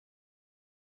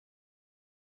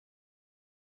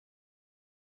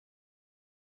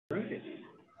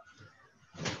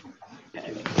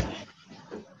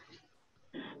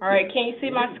All right, can you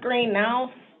see my screen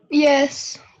now?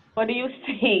 Yes. What do you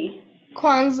see?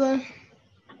 Kwanzaa.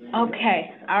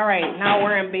 Okay, all right, now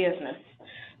we're in business.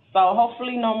 So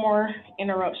hopefully no more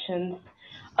interruptions.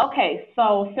 Okay,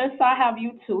 so since I have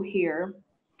you two here,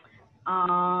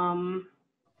 um,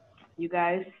 you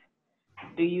guys,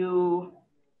 do you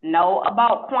know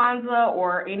about Kwanzaa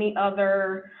or any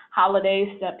other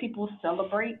holidays that people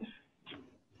celebrate?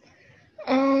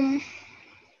 Um,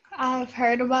 I've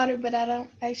heard about it, but I don't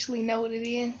actually know what it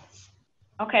is.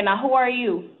 Okay, now who are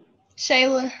you?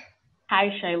 Shayla. Hi,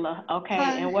 Shayla. Okay,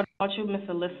 Hi. and what about you, Miss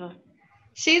Alyssa?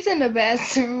 She's in the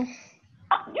bathroom.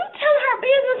 You tell her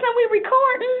business and we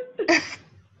recording.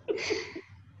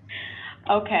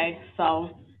 Okay,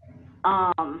 so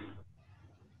um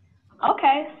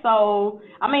okay, so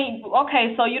I mean,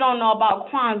 okay, so you don't know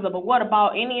about Kwanzaa, but what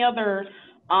about any other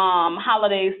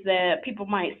holidays that people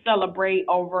might celebrate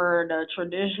over the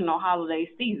traditional holiday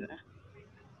season?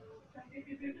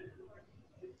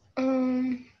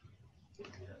 Um,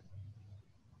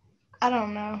 I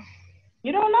don't know.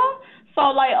 You don't know? So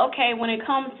like okay, when it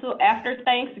comes to after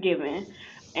Thanksgiving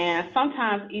and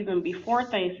sometimes even before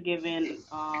Thanksgiving,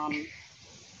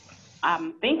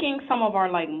 I'm thinking some of our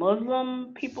like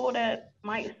Muslim people that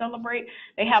might celebrate,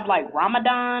 they have like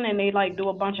Ramadan and they like do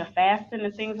a bunch of fasting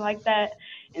and things like that.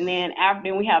 And then after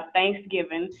then we have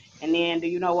Thanksgiving and then do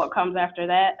you know what comes after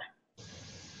that?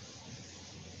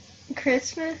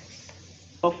 Christmas.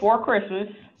 Before Christmas.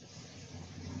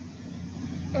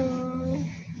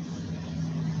 Um,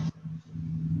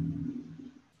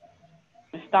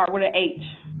 Start with an H.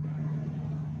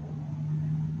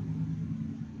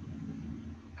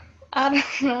 I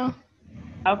don't know.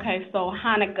 Okay, so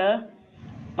Hanukkah.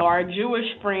 So our Jewish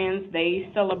friends they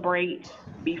celebrate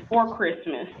before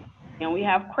Christmas. And we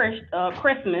have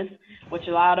Christmas, which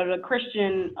a lot of the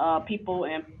Christian people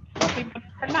and some people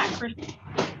that are not Christian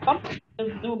some people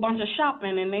just do a bunch of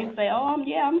shopping and they say, "Oh,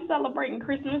 yeah, I'm celebrating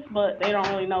Christmas," but they don't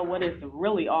really know what it's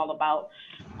really all about.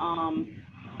 Um,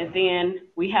 and then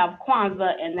we have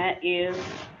Kwanzaa, and that is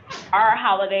our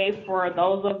holiday for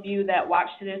those of you that watch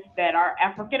this that are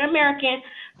African American.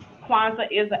 Kwanzaa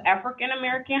is an African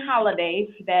American holiday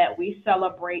that we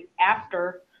celebrate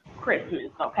after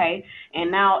Christmas, okay?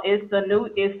 And now it's the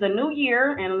new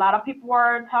year and a lot of people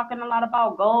are talking a lot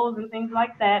about goals and things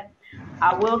like that.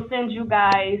 I will send you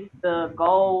guys the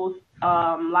goals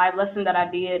live lesson that I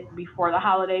did before the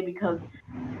holiday because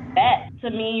that to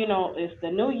me, is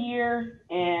the new year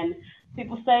and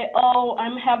people say, "Oh,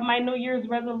 I'm have my New Year's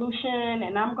resolution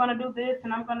and I'm gonna do this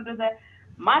and I'm gonna do that."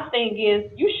 My thing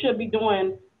is you should be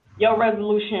doing your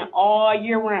resolution all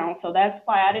year round. So that's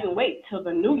why I didn't wait till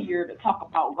the new year to talk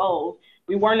about goals.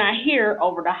 We were not here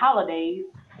over the holidays.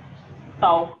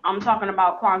 So I'm talking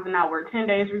about Kwanzaa now. We're 10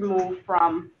 days removed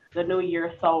from the new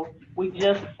year. So we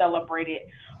just celebrated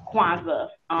Kwanzaa.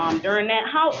 During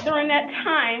that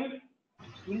time,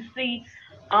 you see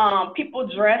people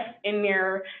dressed in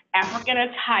their African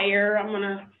attire. I'm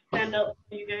gonna stand up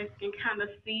so you guys can kind of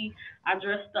see. I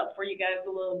dressed up for you guys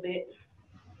a little bit.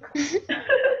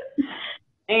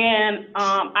 And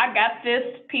I got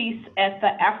this piece at the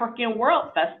African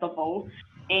World Festival,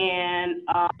 and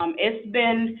it's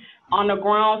been on the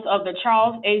grounds of the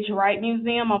Charles H. Wright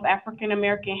Museum of African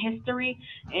American History,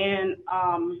 and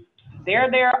they're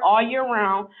there all year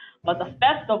round. But the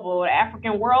festival, the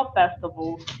African World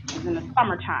Festival, is in the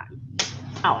summertime.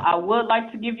 Now, I would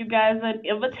like to give you guys an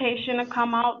invitation to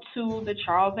come out to the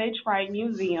Charles H. Wright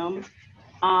Museum.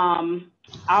 Um,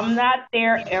 I'm not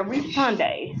there every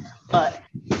Sunday, but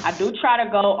I do try to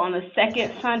go on the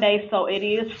second Sunday, so it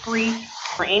is free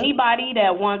for anybody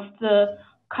that wants to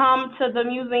come to the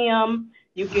museum.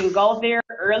 You can go there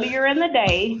earlier in the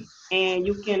day and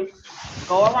you can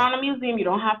go around the museum. You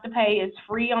don't have to pay. It's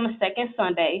free on the second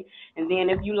Sunday. And then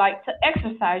if you like to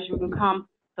exercise, you can come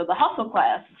to the hustle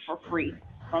class for free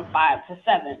from 5 to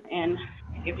 7. And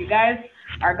if you guys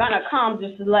are gonna come,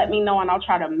 just let me know and I'll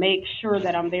try to make sure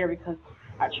that I'm there because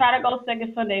I try to go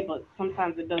second Sunday, but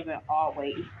sometimes it doesn't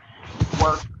always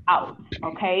work out.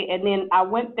 Okay, and then I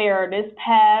went there this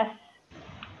past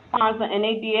Kwanzaa and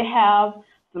they did have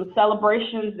some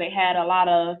celebrations. They had a lot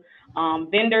of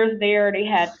vendors there. They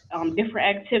had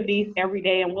different activities every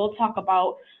day, and we'll talk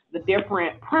about the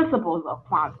different principles of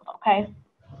Kwanzaa. Okay.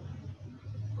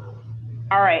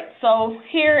 All right, so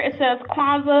here it says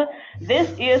Kwanzaa. This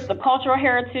is the cultural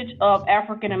heritage of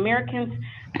African Americans.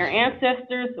 Their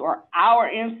ancestors or our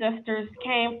ancestors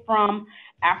came from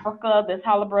Africa. This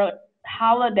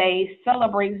holiday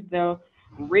celebrates the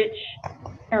rich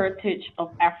heritage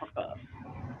of Africa.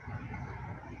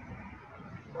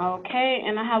 Okay,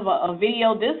 and I have a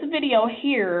video. This video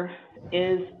here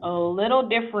is a little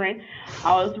different.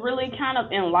 I was really kind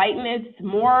of enlightened. It's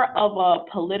more of a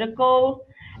political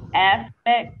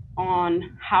aspect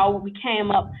on how we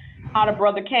came up, how the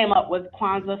brother came up with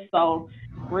Kwanzaa. So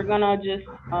we're gonna just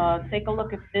take a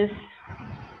look at this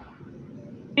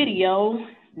video.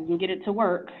 We can get it to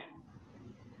work.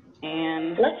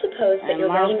 And let's suppose that you're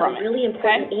writing a really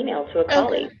important email to a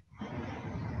colleague.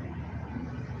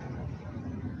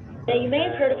 Now, you may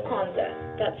have heard of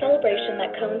Kwanzaa, that celebration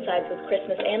that coincides with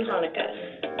Christmas and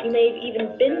Hanukkah. You may have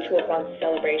even been to a Kwanzaa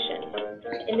celebration.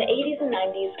 In the 80s and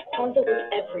 90s, Kwanzaa was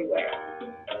everywhere.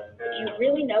 Do you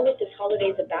really know what this holiday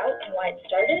is about and why it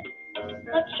started?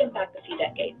 Let's jump back a few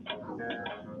decades.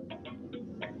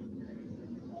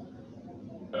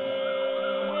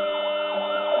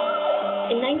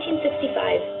 In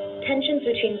 1965, tensions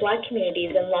between Black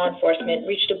communities and law enforcement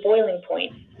reached a boiling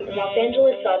point, and Los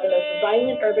Angeles saw the most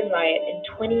violent urban riot in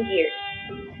 20 years.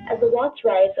 As the Watts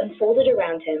riots unfolded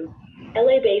around him,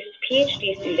 LA-based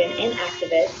PhD student and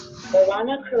activist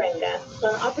Maulana Karenga saw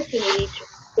an opportunity to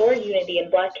restore unity in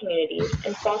Black communities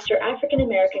and foster African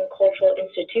American cultural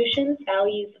institutions,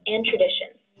 values, and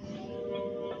traditions.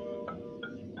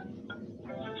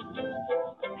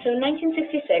 So in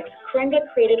 1966, Karenga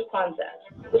created Kwanzaa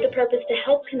with the purpose to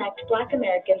help connect Black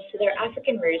Americans to their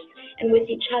African roots and with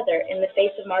each other in the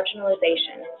face of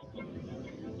marginalization.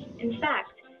 In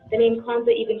fact, the name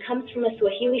Kwanzaa even comes from a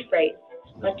Swahili phrase,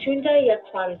 Matunda ya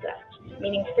Kwanzaa,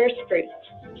 meaning first fruits.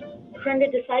 Karenga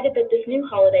decided that this new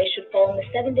holiday should fall in the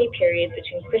 7-day period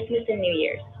between Christmas and New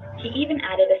Year's. He even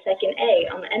added a second A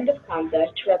on the end of Kwanzaa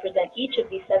to represent each of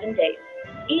these 7 days.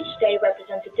 Each day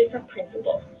represents a different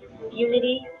principle: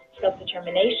 unity,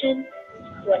 self-determination,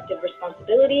 collective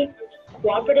responsibility,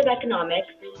 cooperative economics,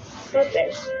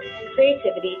 purpose,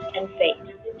 creativity, and faith.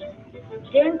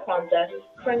 During Kwanzaa,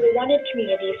 Karenga wanted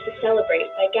communities to celebrate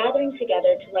by gathering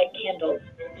together to light candles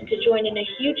and to join in a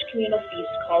huge communal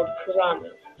feast called Karamu,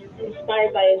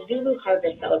 inspired by a Zulu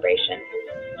harvest celebration.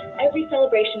 Every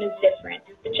celebration is different,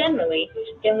 but generally,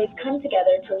 families come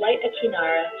together to light a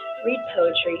kinara, read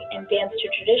poetry, and dance to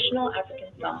traditional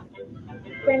African songs.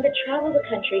 Karenga traveled the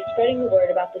country spreading the word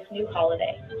about this new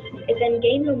holiday. It then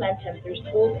gained momentum through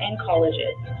schools and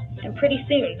colleges, and pretty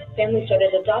soon, families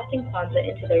started adopting Kwanzaa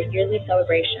into their yearly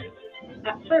celebrations.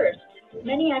 At first,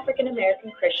 many African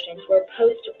American Christians were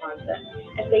opposed to Kwanzaa,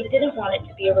 as they didn't want it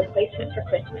to be a replacement for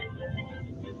Christmas.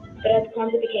 But as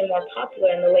Kwanzaa became more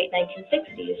popular in the late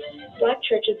 1960s, Black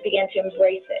churches began to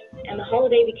embrace it, and the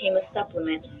holiday became a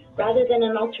supplement rather than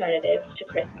an alternative to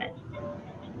Christmas.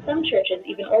 Some churches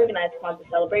even organized Kwanzaa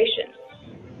celebrations.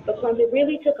 But Kwanzaa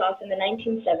really took off in the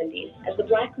 1970s as the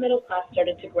Black middle class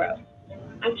started to grow.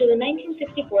 After the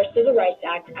 1964 Civil Rights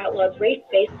Act outlawed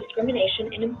race-based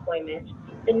discrimination in employment,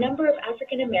 the number of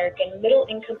African American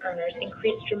middle-income earners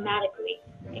increased dramatically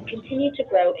and continued to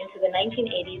grow into the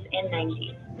 1980s and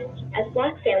 90s. As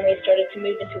Black families started to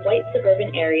move into white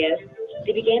suburban areas,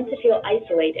 they began to feel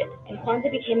isolated, and Kwanzaa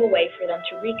became a way for them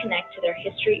to reconnect to their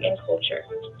history and culture.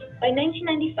 By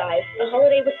 1995, the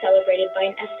holiday was celebrated by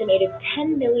an estimated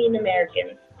 10 million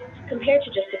Americans, compared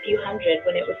to just a few hundred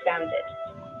when it was founded.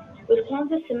 With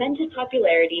Kwanzaa's cemented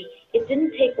popularity, it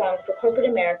didn't take long for corporate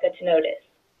America to notice.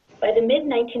 By the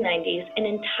mid-1990s, an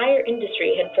entire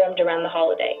industry had formed around the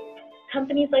holiday.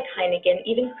 Companies like Heineken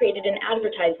even created an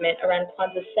advertisement around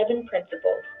Kwanzaa's 7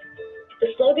 principles.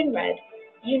 The slogan read,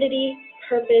 "Unity,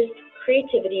 purpose,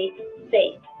 creativity,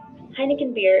 faith.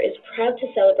 Heineken beer is proud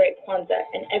to celebrate Kwanzaa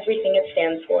and everything it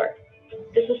stands for."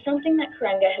 This was something that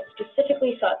Karenga had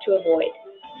specifically sought to avoid,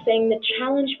 saying the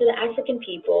challenge for the African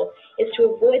people is to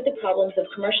avoid the problems of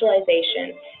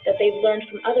commercialization that they've learned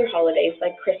from other holidays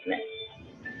like Christmas.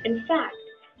 In fact,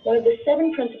 one of the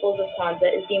 7 principles of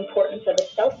Kwanzaa is the importance of a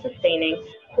self-sustaining,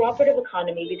 cooperative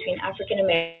economy between African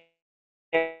Americans.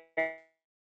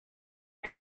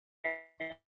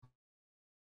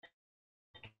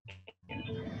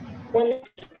 One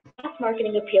mass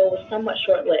marketing appeal was somewhat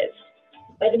short-lived.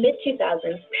 By the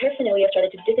mid-2000s, paraphernalia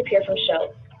started to disappear from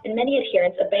shelves, and many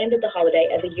adherents abandoned the holiday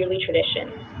as a yearly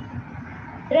tradition.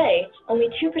 Today, only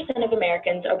 2% of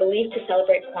Americans are believed to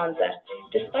celebrate Kwanzaa,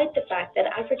 despite the fact that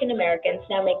African Americans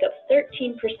now make up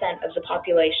 13% of the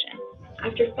population.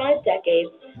 After 5 decades,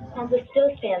 Kwanzaa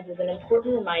still stands as an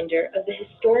important reminder of the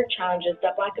historic challenges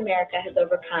that Black America has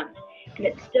overcome, and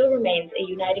it still remains a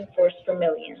uniting force for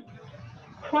millions.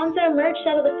 Kwanzaa emerged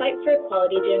out of the fight for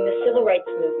equality during the Civil Rights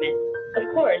Movement.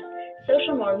 Of course,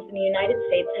 social norms in the United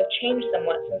States have changed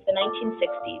somewhat since the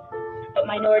 1960s, but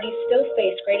minorities still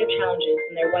face greater challenges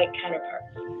than their white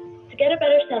counterparts. To get a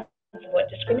better sense of what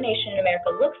discrimination in America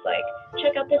looks like,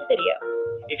 check out this video.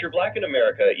 If you're Black in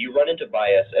America, you run into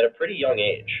bias at a pretty young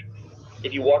age.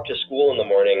 If you walk to school in the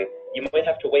morning, you might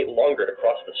have to wait longer to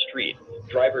cross the street.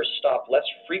 Drivers stop less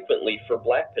frequently for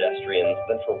black pedestrians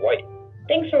than for white.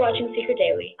 Thanks for watching Seeker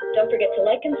Daily. Don't forget to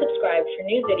like and subscribe for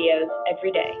new videos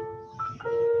every day.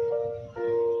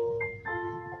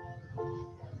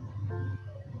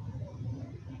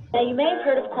 Now you may have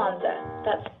heard of Kwanzaa.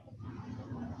 That's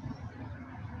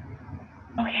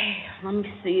Okay, let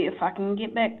me see if I can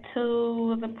get back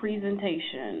to the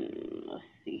presentation. Let's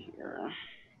see here.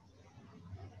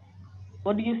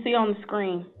 What do you see on the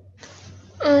screen?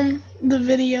 The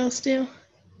video still.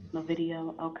 The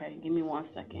video? Okay, give me 1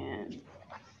 second.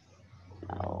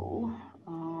 No.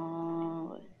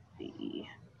 Let's see.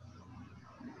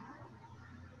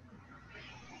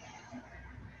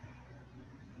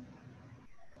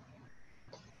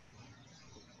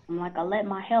 I'm like, I let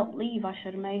my help leave. I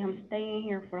should have made him stay in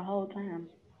here for the whole time.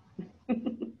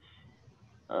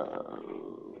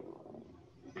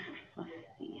 Let's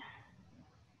see.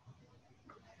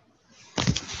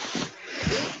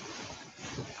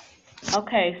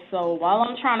 Okay, so while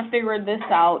I'm trying to figure this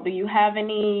out, do you have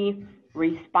any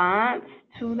response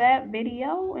to that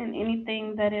video and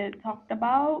anything that it talked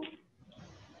about?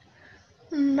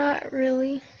 Not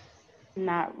really.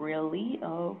 Not really.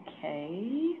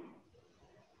 Okay.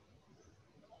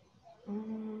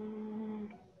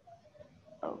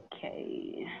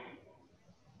 Okay.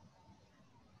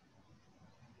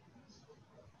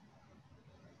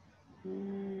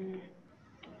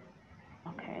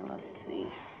 Okay, let's see.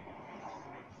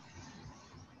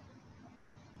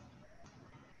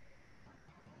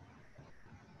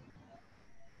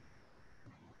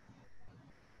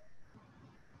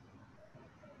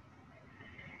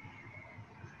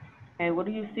 Okay, what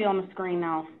do you see on the screen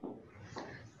now?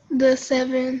 The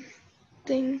 7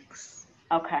 things.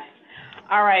 Okay.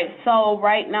 All right, so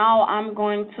right now I'm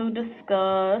going to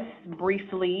discuss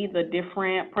briefly the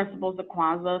different principles of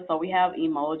Kwanzaa. So we have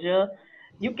Emoja.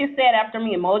 You can say it after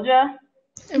me, Emoja.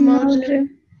 Emoji.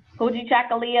 Kuji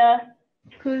Chakalia.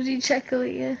 Kuji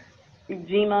Chekalia.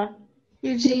 Ujima.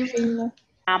 Ujima.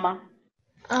 Ama.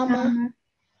 Ama.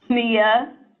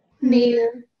 Nia. Nia.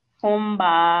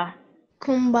 Kumba.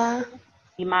 Kumba.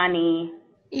 Imani.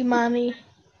 Imani.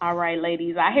 All right,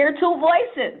 ladies, I hear 2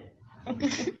 voices.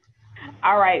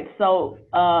 All right, so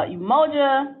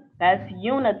Umoja, that's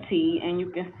unity, and you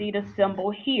can see the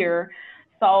symbol here.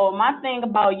 So my thing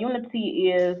about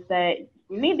unity is that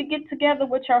you need to get together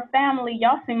with your family.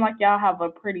 Y'all seem like y'all have a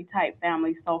pretty tight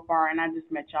family so far, and I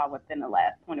just met y'all within the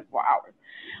last 24 hours.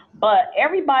 But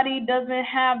everybody doesn't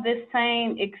have this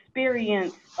same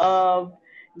experience of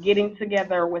getting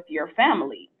together with your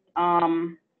family.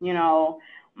 You know,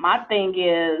 my thing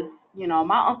is, you know,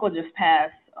 my uncle just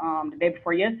passed the day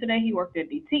before yesterday. He worked at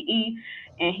DTE,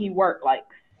 and he worked like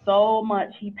so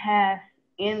much. He passed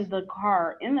in the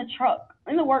car, in the truck,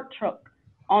 in the work truck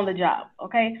on the job,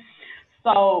 okay?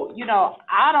 So, you know,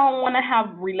 I don't want to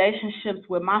have relationships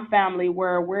with my family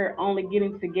where we're only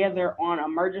getting together on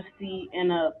emergency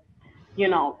in a, you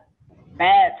know,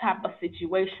 bad type of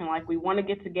situation. Like, we want to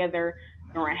get together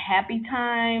during happy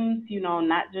times, you know,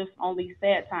 not just only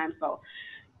sad times. So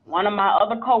one of my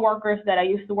other coworkers that I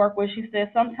used to work with, she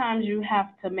said sometimes you have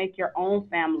to make your own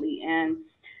family, and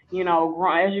you know,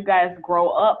 as you guys grow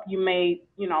up, you may,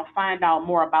 you know, find out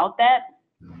more about that.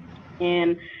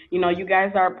 And you know, you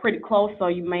guys are pretty close, so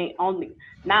you may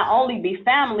not only be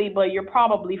family, but you're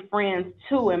probably friends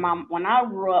too. And when I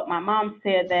grew up, my mom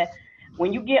said that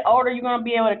when you get older, you're gonna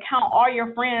be able to count all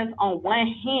your friends on one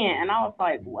hand. And I was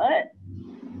like, what?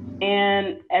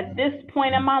 And at this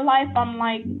point in my life, I'm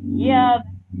like, yeah,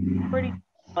 pretty,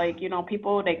 like, you know,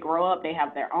 people, they grow up, they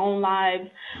have their own lives,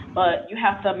 but you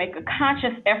have to make a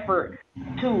conscious effort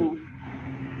to,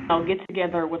 you know, get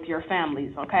together with your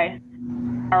families, okay?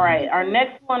 All right, our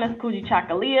next one is Kuji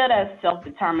Chakalia, that's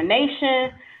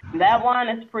self-determination. That one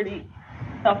is pretty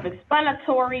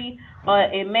self-explanatory,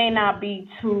 but it may not be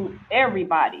to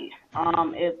everybody.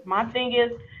 My thing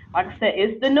is, like I said,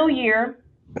 it's the new year,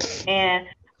 and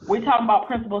we're talking about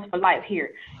principles for life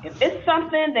here. If it's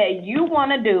something that you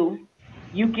want to do,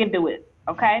 you can do it,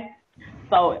 okay?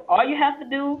 So all you have to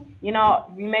do, you know,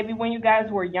 maybe when you guys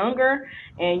were younger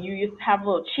and you used to have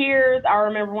little cheers, I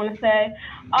remember when I say,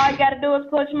 all you got to do is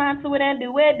put your mind to it and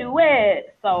do it, do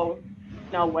it. So,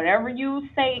 you know, whatever you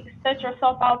say, set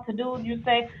yourself out to do, you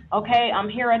say, okay, I'm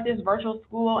here at this virtual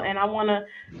school and I want to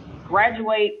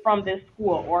graduate from this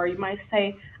school. Or you might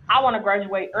say, I want to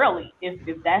graduate early.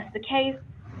 If that's the case,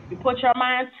 you put your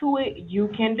mind to it, you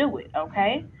can do it,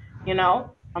 okay? You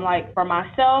know, I'm like, for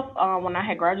myself, when I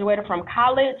had graduated from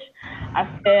college,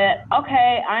 I said,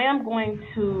 okay, I am going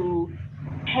to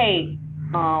take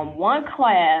one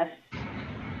class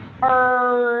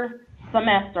per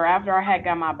semester after I had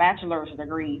got my bachelor's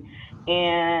degree.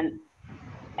 And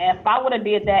if I would have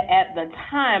did that at the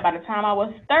time, by the time I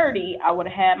was 30, I would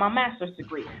have had my master's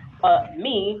degree. But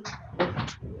me,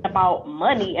 about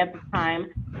money at the time,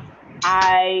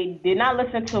 I did not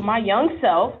listen to my young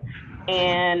self,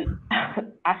 and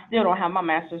I still don't have my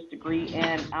master's degree,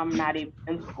 and I'm not even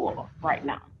in school right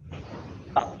now.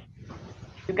 So,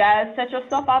 you guys set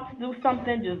yourself out to do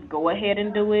something, just go ahead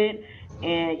and do it.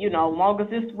 And, as long as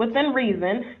it's within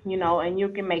reason, and you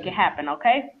can make it happen,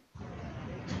 okay?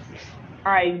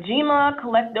 All right, GMA,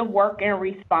 collective work and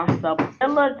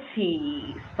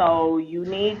responsibility. So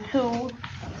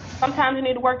sometimes you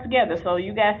need to work together. So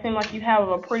you guys seem like you have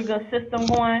a pretty good system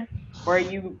going where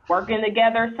you working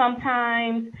together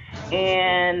sometimes,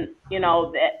 and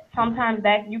that sometimes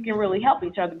that you can really help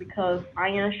each other because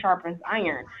iron sharpens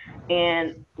iron.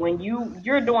 And when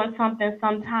you're doing something,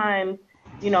 sometimes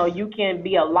you can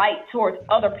be a light towards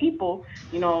other people.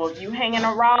 If you hanging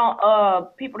around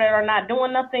people that are not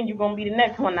doing nothing, you're gonna be the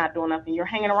next one not doing nothing. You're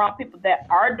hanging around people that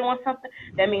are doing something,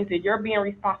 that means that you're being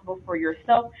responsible for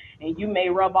yourself, and you may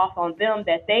rub off on them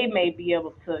that they may be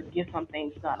able to get some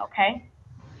things done, okay?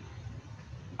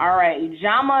 All right,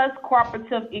 JAMA's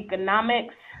cooperative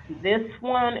economics. This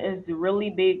one is really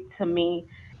big to me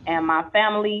and my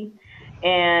family.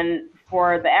 And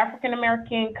for the African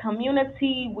American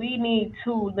community, we need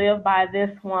to live by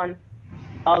this one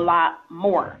a lot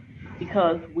more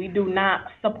because we do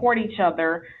not support each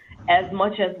other as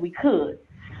much as we could.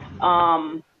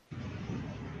 Um,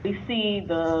 we see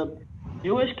the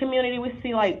Jewish community, we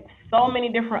see like so many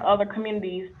different other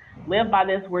communities live by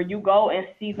this where you go and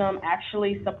see them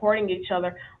actually supporting each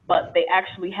other, but they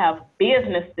actually have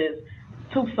businesses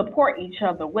to support each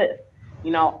other with.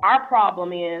 Our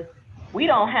problem is we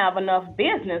don't have enough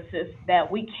businesses that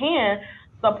we can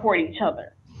support each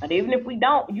other. But even if we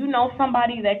don't,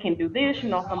 somebody that can do this,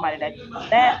 somebody that can do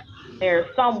that. There's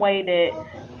some way that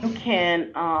you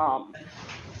can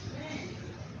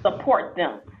support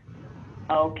them.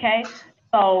 Okay,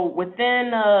 so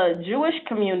within the Jewish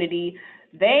community,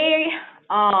 they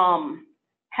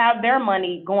have their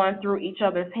money going through each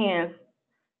other's hands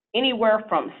anywhere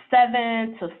from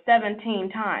 7 to 17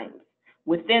 times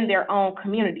within their own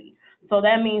community. So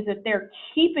that means that they're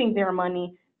keeping their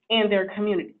money in their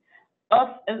community. Us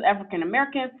as African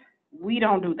Americans, we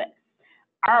don't do that.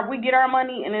 We get our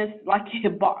money and it's like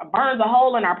it burns a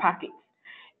hole in our pockets,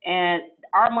 and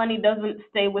our money doesn't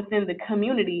stay within the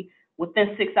community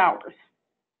within 6 hours.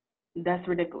 That's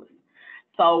ridiculous.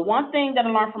 So one thing that I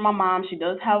learned from my mom, she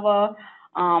does have a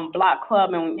block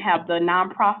club, and we have the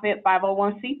nonprofit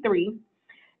 501c3.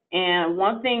 And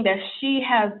one thing that she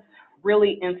has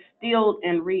really instilled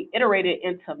and reiterated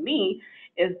into me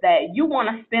is that you want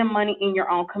to spend money in your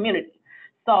own community.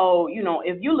 So,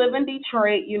 if you live in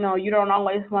Detroit, you don't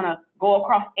always want to go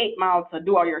across 8 miles to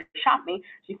do all your shopping.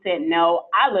 She said, no,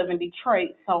 I live in Detroit,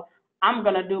 so I'm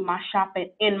going to do my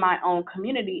shopping in my own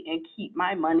community and keep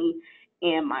my money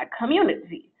in my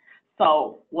community.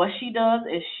 So what she does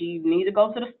is she needs to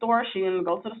go to the store. She needs to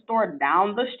go to the store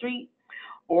down the street,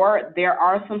 or there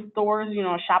are some stores,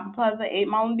 Shopping Plaza, 8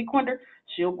 Mile and Dequindre.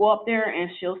 She'll go up there and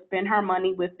she'll spend her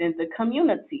money within the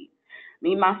community.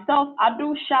 Me, myself, I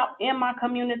do shop in my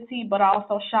community, but I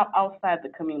also shop outside the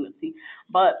community.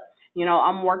 But,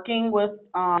 I'm working with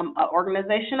an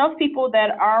organization of people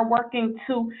that are working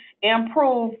to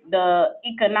improve the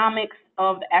economics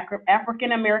of the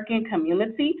African American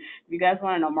community. If you guys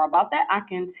want to know more about that, I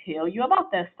can tell you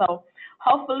about that. So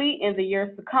hopefully in the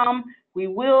years to come, we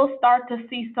will start to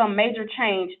see some major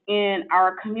change in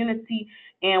our community,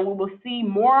 and we will see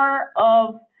more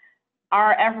of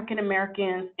our African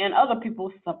Americans and other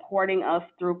people supporting us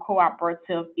through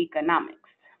cooperative economics.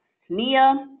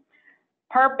 Nia,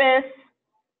 purpose,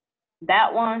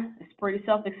 that one is pretty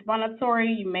self-explanatory.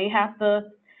 You may have to,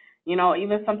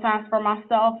 even sometimes for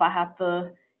myself, I have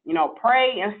to,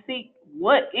 pray and seek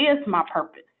what is my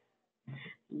purpose.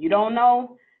 You don't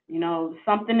know,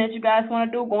 something that you guys want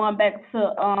to do, going back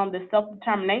to the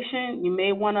self-determination, you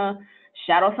may want to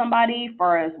shadow somebody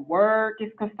for as work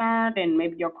is concerned and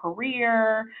maybe your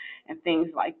career and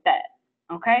things like that.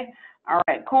 Okay? All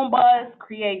right, Kumba's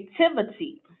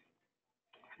creativity.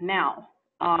 Now,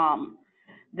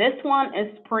 this one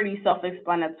is pretty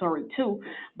self-explanatory too,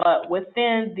 but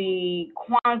within the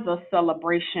Kwanzaa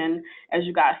celebration, as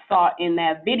you guys saw in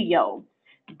that video,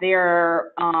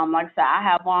 there, like I said, I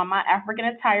have on my African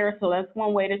attire, so that's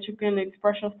one way that you can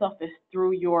express yourself is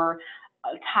through your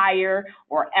attire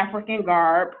or African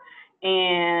garb,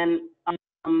 and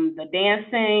the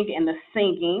dancing and the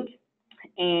singing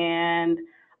and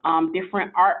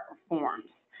different art forms.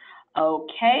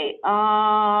 Okay.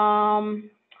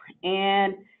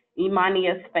 And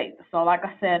Imania's faith. So, like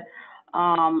I said,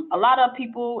 a lot of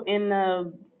people in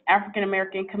the African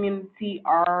American community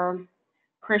are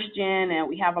Christian, and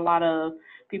we have a lot of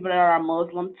people that are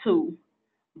Muslim too.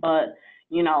 But,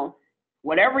 you know,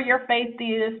 whatever your faith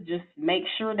is, just make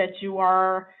sure that you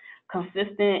are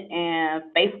consistent and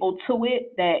faithful to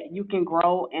it, that you can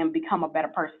grow and become a better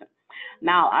person.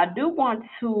 Now, I do want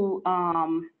to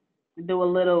do a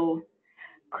little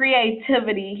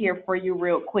creativity here for you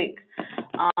real quick.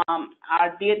 I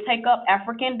did take up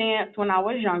African dance when I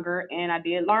was younger, and I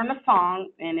did learn a song,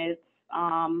 and it's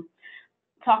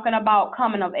talking about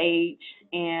coming of age,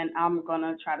 and I'm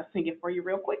gonna try to sing it for you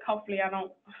real quick. Hopefully, I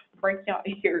don't break your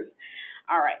ears.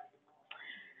 All right.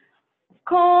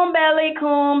 Kumbeli,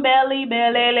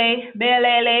 belele,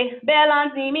 belele,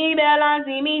 belanzimi,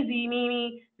 belanzimi,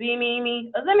 zimimi,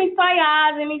 zimimi, zimi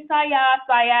saya,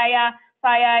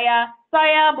 saya,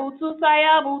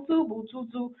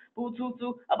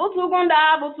 butu gunda,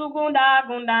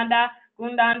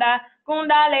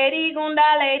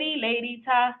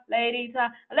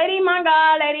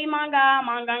 lady manga,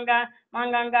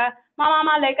 manganga, mama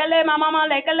malekele,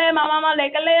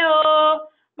 oh.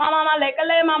 Mama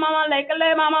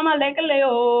malekele,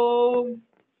 oh.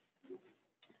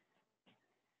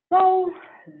 So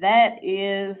that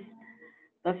is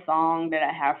the song that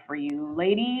I have for you,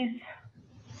 ladies.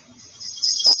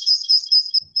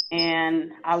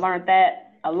 And I learned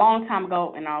that a long time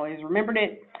ago, and I always remembered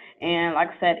it. And like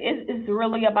I said, it's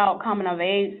really about coming of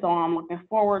age. So I'm looking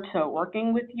forward to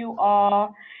working with you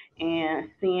all and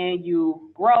seeing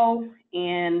you grow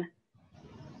in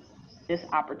this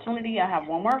opportunity. I have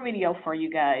one more video for you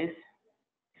guys,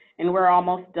 and we're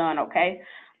almost done, okay?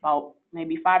 About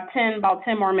maybe about 10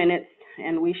 more minutes,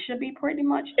 and we should be pretty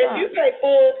much done. If you pay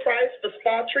full price for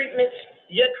spa treatments,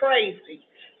 you're crazy.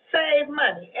 Save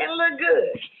money and look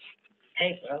good.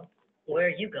 Hey, bro, where are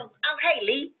you going? Oh, hey,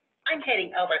 Lee. I'm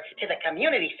heading over to the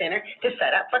community center to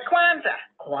set up for Kwanzaa.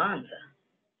 Kwanzaa?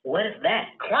 What is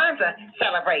that? Kwanzaa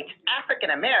celebrates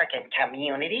African American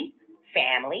community,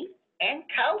 family, and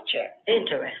culture.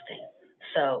 Interesting.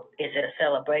 So, is it a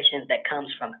celebration that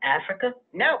comes from Africa?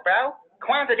 No, bro.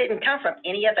 Kwanzaa didn't come from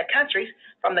any of the countries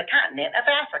from the continent of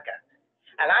Africa.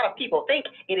 A lot of people think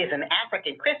it is an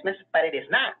African Christmas, but it is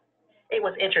not. It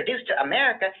was introduced to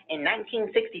America in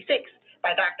 1966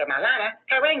 by Dr. Malana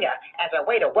Karenga as a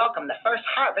way to welcome the first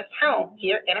harvest home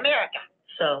here in America.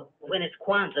 So, when is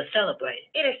Kwanzaa celebrated?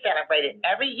 It is celebrated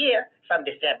every year from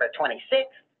December 26th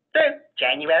through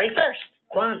January 1st.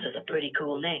 Kwanzaa's a pretty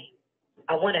cool name.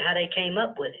 I wonder how they came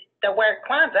up with it. The word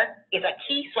Kwanzaa is a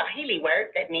key Swahili word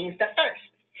that means the first,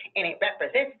 and it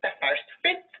represents the first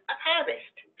fruits of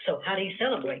harvest. So, how do you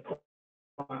celebrate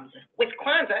Kwanzaa? With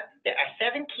Kwanzaa, there are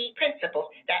 7 key principles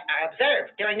that are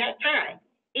observed during that time.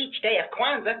 Each day of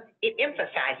Kwanzaa, it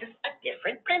emphasizes a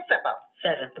different principle.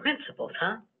 7 principles,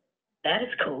 huh? That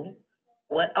is cool.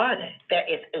 What are they? There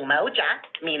is umoja,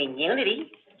 meaning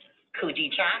unity.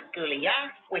 Kujicha Gulia,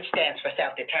 which stands for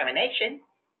self-determination.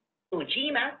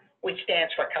 Ujima, which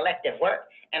stands for collective work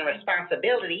and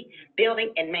responsibility,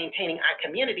 building and maintaining our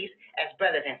communities as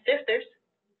brothers and sisters.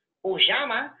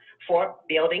 Ujama, for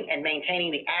building and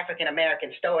maintaining the African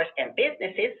American stores and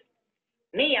businesses.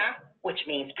 Nia, which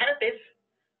means purpose.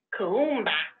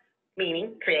 Kuumba,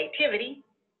 meaning creativity.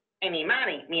 And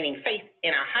Imani, meaning faith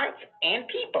in our hearts and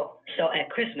people. So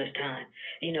at Christmas time,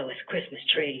 it's Christmas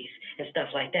trees and stuff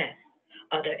like that.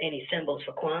 Are there any symbols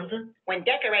for Kwanzaa? When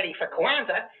decorating for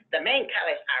Kwanzaa, the main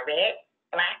colors are red,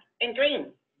 black, and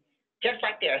green. Just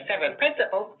like there are 7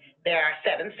 principles, there are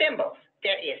 7 symbols.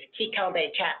 There is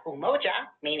Kikombe Cha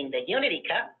Umoja, meaning the unity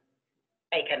cup.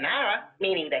 A Kanara,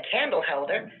 meaning the candle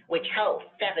holder, which holds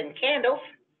 7 candles.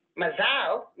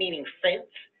 Mazao, meaning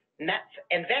fruits, nuts,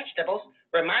 and vegetables,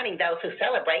 reminding those who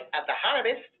celebrate of the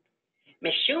harvest.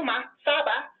 Mishuma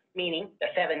Saba, meaning the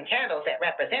 7 candles that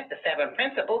represent the 7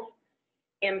 principles.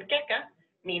 Mkeka,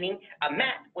 meaning a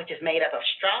mat which is made up of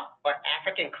straw or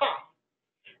African cloth.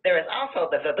 There is also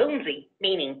the Vabunzi,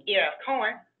 meaning ear of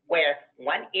corn, where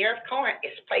 1 ear of corn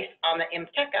is placed on the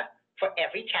Mkeka for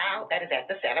every child that is at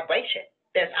the celebration.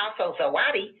 There's also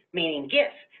Zawadi, meaning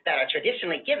gifts that are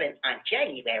traditionally given on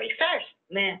January 1st.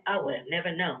 Man, I would have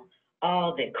never known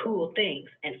all the cool things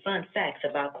and fun facts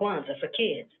about Kwanzaa for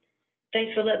kids.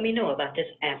 Thanks for letting me know about this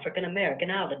African American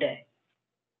holiday.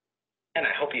 And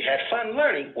I hope you had fun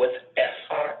learning with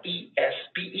FRESBERG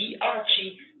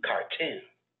cartoon.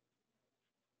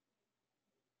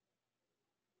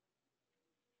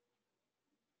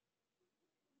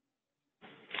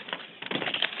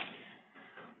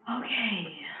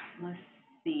 Okay, let's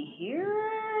see here.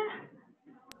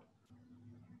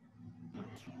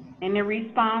 Any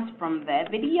response from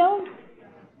that video?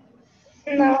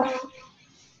 No.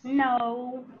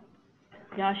 No.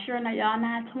 Y'all sure that y'all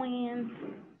not twins?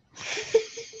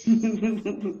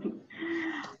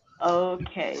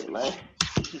 Okay, let's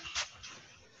see.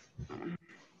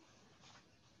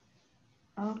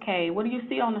 Okay, what do you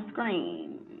see on the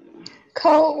screen?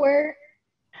 Code word.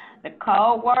 The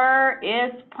code word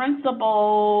is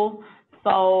principal.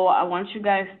 So I want you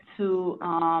guys to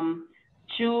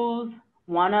choose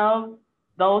one of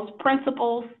those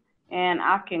principles, and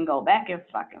I can go back if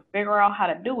I can figure out how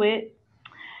to do it.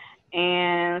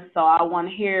 And so I want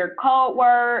to hear code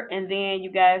word, and then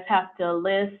you guys have to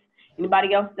list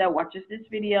anybody else that watches this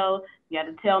video. You have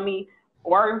to tell me,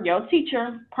 or your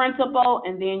teacher, principal,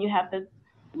 and then you have to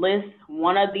list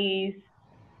one of these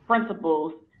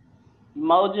principles.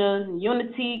 Umoja's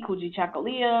unity,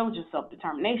 Kujichagulia, which is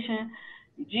self-determination,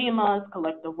 Ujima's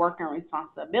collective work and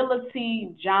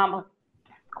responsibility, Jama,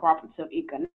 cooperative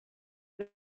economics,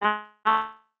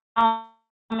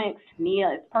 Nia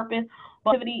is purpose,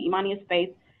 positivity, Imani is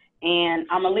faith. And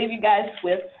I'm going to leave you guys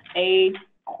with a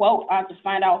quote. I have to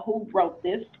find out who wrote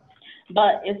this,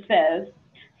 but it says,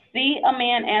 see a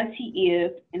man as he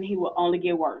is, and he will only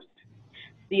get worse.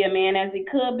 See a man as he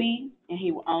could be, and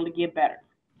he will only get better.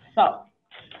 So,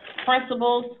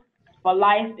 principles for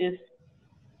life is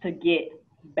to get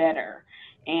better.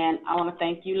 And I want to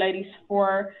thank you, ladies,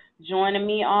 for joining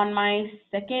me on my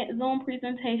second Zoom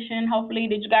presentation. Hopefully,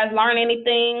 did you guys learn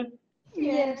anything?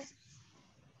 Yes.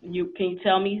 Can you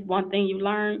tell me one thing you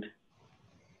learned?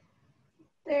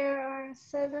 There are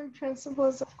 7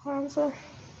 principles of Kwanzaa.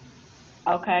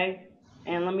 Okay.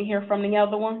 And let me hear from the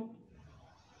other one.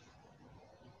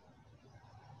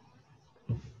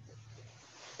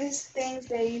 It's things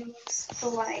they use for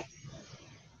like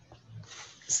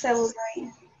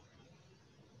celebrating.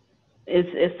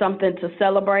 It's something to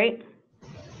celebrate?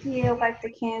 Yeah, like the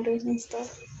candles and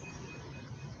stuff.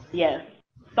 Yes.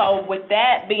 So with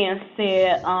that being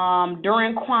said,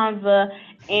 during Kwanzaa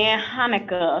and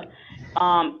Hanukkah,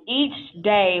 each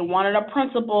day one of the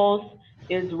principles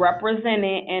is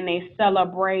represented, and they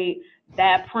celebrate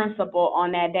that principle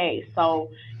on that day. So,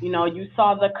 you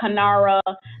saw the Kanara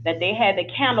that they had the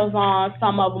candles on.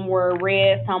 Some of them were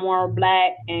red, some were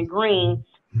black and green.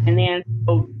 And then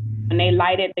so when they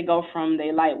light it, they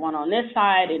light one on this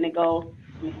side, and they go,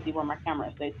 let me see where my camera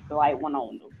is. They light one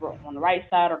on the right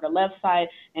side or the left side,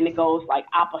 and it goes like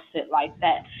opposite like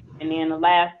that. And then the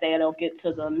last day it'll get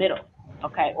to the middle,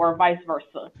 okay, or vice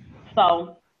versa.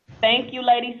 So thank you,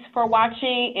 ladies, for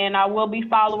watching, and I will be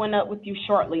following up with you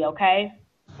shortly, okay?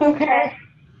 Okay.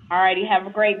 All righty, have a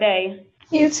great day.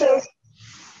 You too.